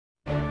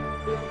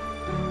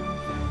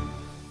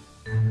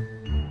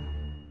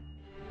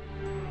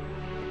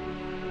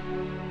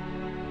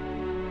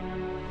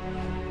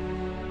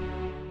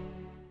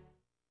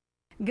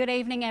Good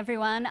evening,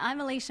 everyone. I'm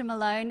Alicia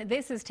Malone.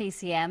 This is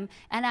TCM,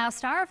 and our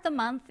star of the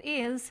month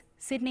is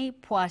Sidney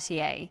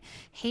Poitier.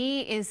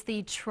 He is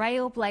the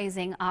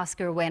trailblazing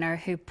Oscar winner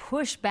who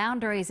pushed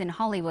boundaries in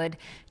Hollywood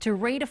to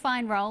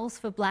redefine roles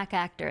for black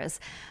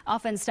actors,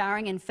 often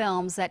starring in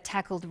films that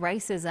tackled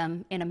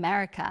racism in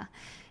America.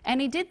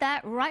 And he did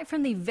that right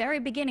from the very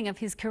beginning of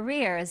his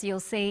career, as you'll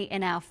see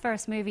in our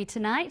first movie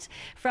tonight.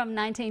 From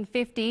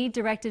 1950,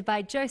 directed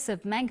by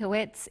Joseph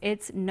Mankiewicz,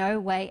 it's No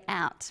Way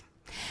Out.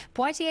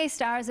 Poitier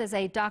stars as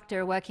a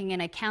doctor working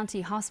in a county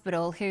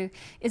hospital who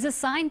is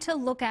assigned to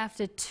look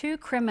after two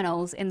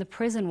criminals in the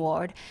prison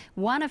ward,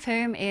 one of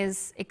whom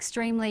is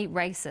extremely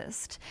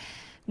racist.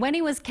 When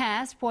he was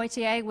cast,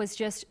 Poitier was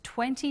just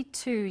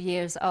 22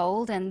 years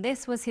old, and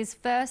this was his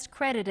first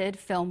credited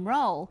film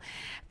role.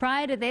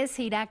 Prior to this,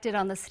 he'd acted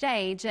on the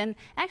stage and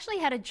actually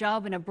had a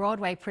job in a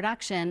Broadway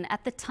production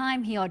at the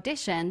time he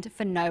auditioned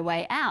for No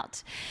Way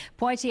Out.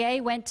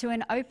 Poitier went to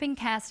an open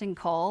casting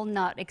call,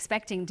 not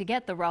expecting to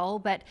get the role,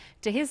 but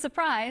to his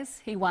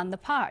surprise, he won the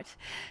part.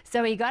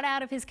 So he got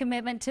out of his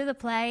commitment to the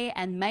play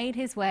and made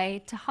his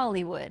way to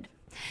Hollywood.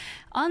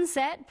 On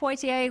set,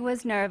 Poitier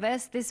was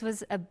nervous. This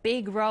was a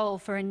big role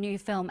for a new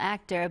film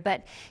actor,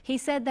 but he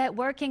said that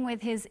working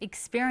with his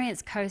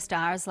experienced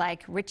co-stars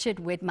like Richard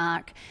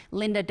Widmark,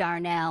 Linda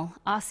Darnell,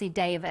 Ossie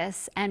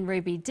Davis and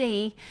Ruby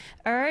Dee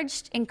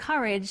urged,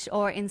 encouraged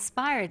or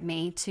inspired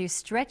me to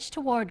stretch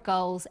toward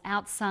goals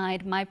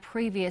outside my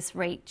previous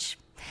reach.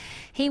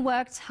 He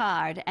worked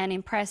hard and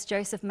impressed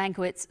Joseph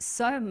Mankiewicz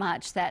so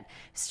much that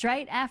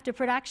straight after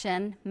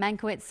production,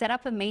 Mankiewicz set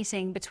up a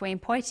meeting between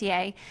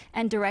Poitier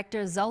and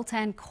director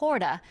Zoltan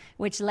Korda,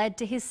 which led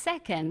to his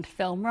second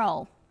film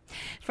role.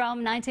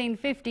 From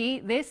 1950,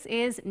 this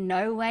is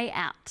No Way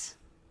Out.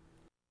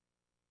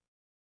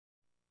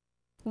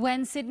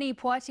 When Sidney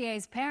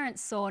Poitier's parents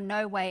saw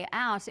No Way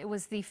Out, it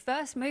was the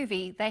first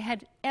movie they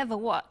had ever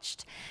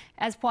watched.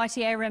 As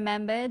Poitier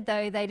remembered,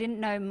 though they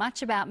didn't know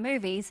much about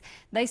movies,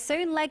 they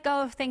soon let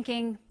go of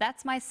thinking,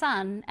 "That's my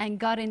son," and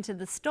got into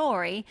the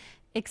story,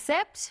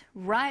 except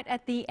right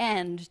at the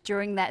end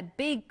during that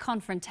big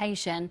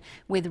confrontation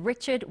with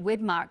Richard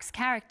Widmark's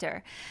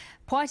character.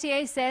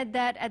 Poitier said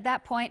that at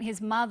that point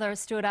his mother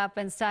stood up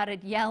and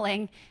started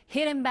yelling,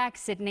 "Hit him back,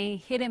 Sidney,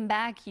 hit him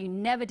back, you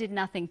never did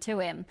nothing to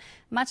him,"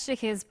 much to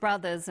his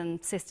brothers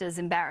and sisters'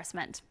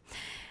 embarrassment.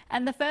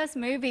 And the first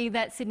movie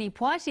that Sidney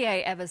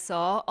Poitier ever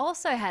saw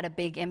also had a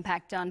big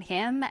impact on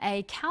him,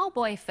 a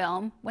cowboy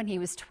film when he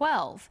was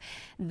 12.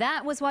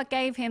 That was what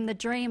gave him the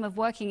dream of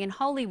working in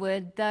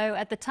Hollywood, though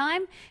at the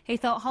time he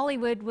thought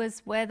Hollywood was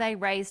where they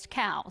raised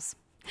cows.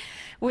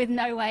 With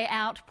No Way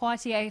Out,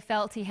 Poitier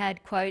felt he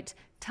had, quote,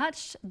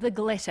 touched the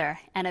glitter,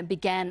 and it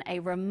began a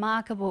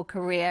remarkable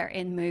career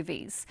in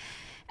movies.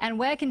 And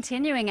we're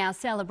continuing our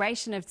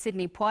celebration of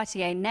Sidney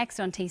Poitier next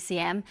on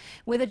TCM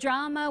with a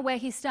drama where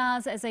he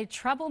stars as a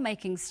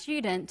troublemaking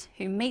student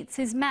who meets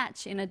his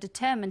match in a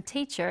determined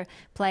teacher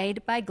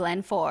played by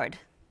Glenn Ford.